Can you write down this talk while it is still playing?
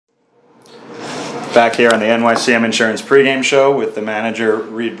Back here on the NYCM Insurance pregame show with the manager,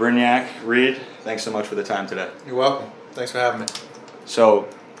 Reid Brignac. Reid, thanks so much for the time today. You're welcome. Thanks for having me. So,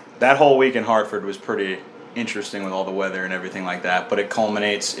 that whole week in Hartford was pretty interesting with all the weather and everything like that, but it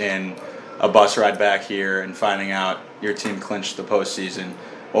culminates in a bus ride back here and finding out your team clinched the postseason.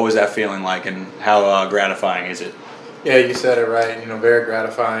 What was that feeling like, and how gratifying is it? Yeah, you said it right. Very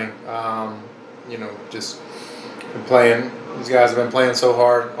gratifying. Just been playing. These guys have been playing so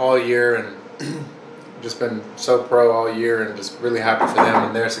hard all year, and just been so pro all year, and just really happy for them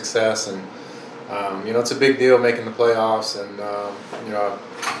and their success. And it's a big deal making the playoffs. And I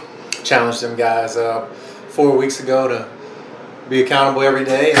challenged them guys 4 weeks ago to be accountable every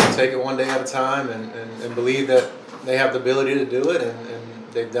day and take it one day at a time, and believe that they have the ability to do it, and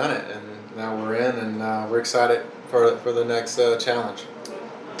they've done it. And now we're in, and we're excited for the next challenge.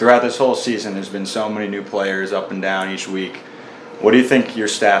 Throughout this whole season, there's been so many new players up and down each week. What do you think your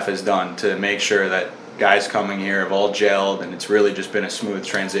staff has done to make sure that guys coming here have all gelled and it's really just been a smooth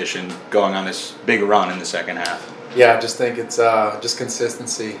transition going on this big run in the second half? Yeah, I just think it's just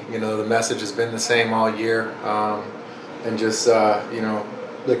consistency. The message has been the same all year, and just the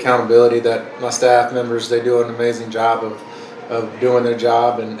accountability that my staff members, they do an amazing job of doing their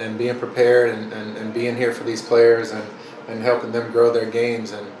job and being prepared and being here for these players and helping them grow their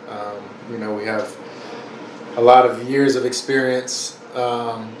games. And we have a lot of years of experience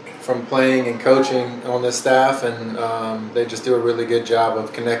from playing and coaching on this staff, and they just do a really good job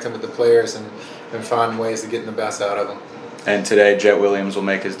of connecting with the players and finding ways to get the best out of them. And today, Jet Williams will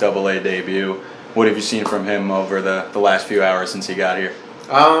make his Double-A debut. What have you seen from him over the last few hours since he got here?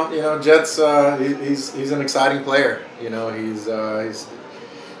 Jet's he's an exciting player.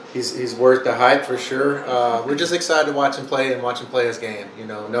 He's worth the hype for sure. We're just excited to watch him play and watch him play his game.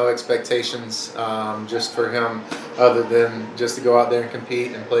 No expectations just for him other than just to go out there and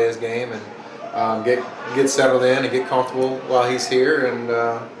compete and play his game and get settled in and get comfortable while he's here. And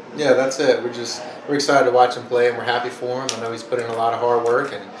that's it. We're excited to watch him play, and we're happy for him. I know he's put in a lot of hard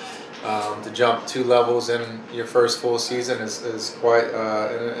work, and to jump 2 levels in your first full season is quite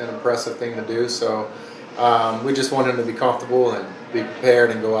an impressive thing to do. So we just want him to be comfortable and be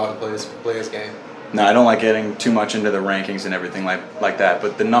prepared and go out and play his game. No, I don't like getting too much into the rankings and everything like that,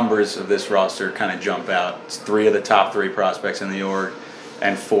 but the numbers of this roster kind of jump out. It's 3 of the top 3 prospects in the org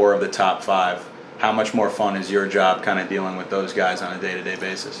and 4 of the top 5. How much more fun is your job kind of dealing with those guys on a day-to-day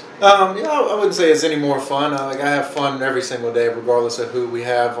basis? I wouldn't say it's any more fun. I have fun every single day, regardless of who we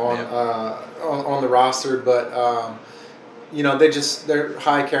have on the roster. But they're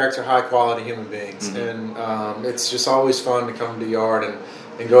high character, high quality human beings, mm-hmm. and it's just always fun to come to the yard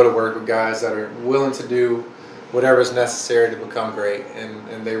and go to work with guys that are willing to do whatever is necessary to become great.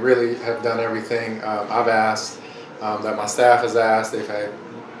 And they really have done everything I've asked, that my staff has asked. They've had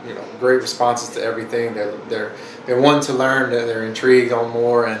great responses to everything. They're wanting to learn. They're intrigued on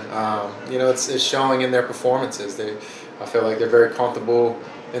more, and it's showing in their performances. I feel like they're very comfortable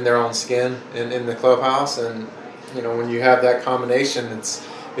in their own skin in the clubhouse, and when you have that combination,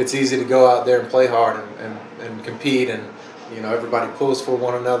 it's easy to go out there and play hard and compete, and everybody pulls for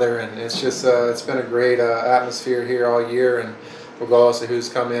one another, and it's just it's been a great atmosphere here all year, and regardless of who's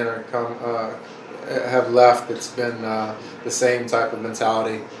come in or have left, it's been the same type of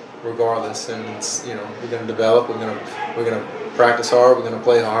mentality regardless. And it's we're going to develop, we're going to practice hard, we're going to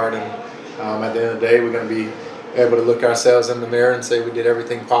play hard, and at the end of the day, we're going to be able to look ourselves in the mirror and say we did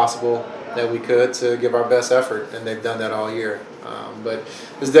everything possible that we could to give our best effort, and they've done that all year. But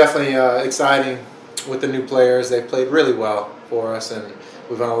it's definitely exciting with the new players. They've played really well for us, and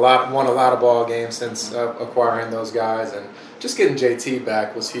we've won a lot of ball games since acquiring those guys, and just getting JT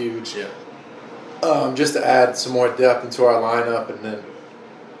back was huge. Yeah. Just to add some more depth into our lineup, and then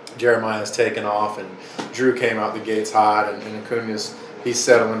Jeremiah's taken off, and Drew came out the gates hot, and Acuna's, he's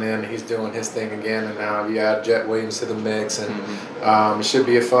settling in, he's doing his thing again, and now you add Jet Williams to the mix, and it should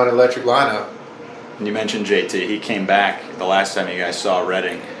be a fun, electric lineup. And you mentioned JT. He came back the last time you guys saw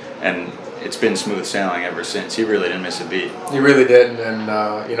Reading, and it's been smooth sailing ever since. He really didn't miss a beat. He really didn't,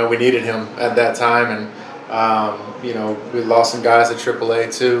 and we needed him at that time, and we lost some guys at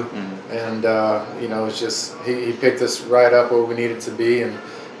AAA too, and it's just he picked us right up where we needed to be, and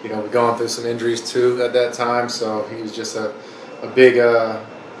we've gone through some injuries too at that time, so he was just a big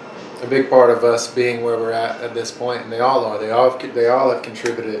part of us being where we're at this point, and they all are. They all have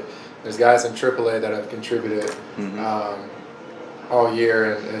contributed. There's guys in AAA that have contributed all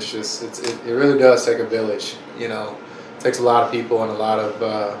year, and it's just it really does take a village. It takes a lot of people and a lot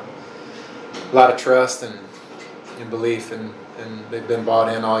of trust and belief, and they've been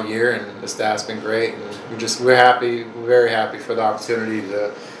bought in all year, and the staff's been great, and we're very happy for the opportunity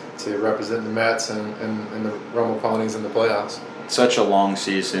to represent the Mets and the Rumble Ponies in the playoffs. Such a long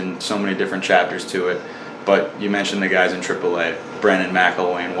season, so many different chapters to it. But you mentioned the guys in AAA, Brennan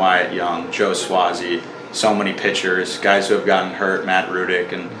McElwain, Wyatt Young, Joe Swazi, so many pitchers, guys who have gotten hurt, Matt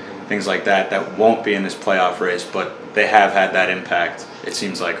Rudick, and things like that won't be in this playoff race, but they have had that impact, it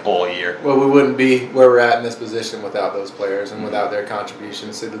seems like, all year. Well, we wouldn't be where we're at in this position without those players and without their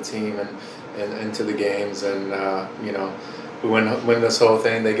contributions to the team and to the games. And, we win this whole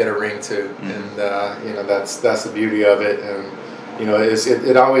thing, they get a ring too. And, that's the beauty of it. And,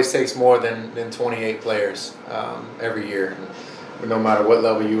 it always takes more than 28 players every year. And no matter what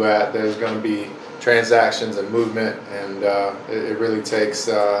level you're at, there's going to be transactions and movement, and it really takes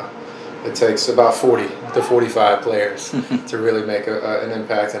about 40 to 45 players to really make an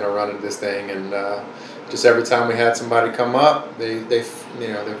impact and a run at this thing. And just every time we had somebody come up, they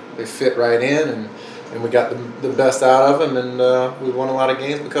fit right in, and we got the best out of them, and we won a lot of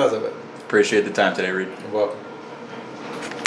games because of it. Appreciate the time today, Reid. You're welcome.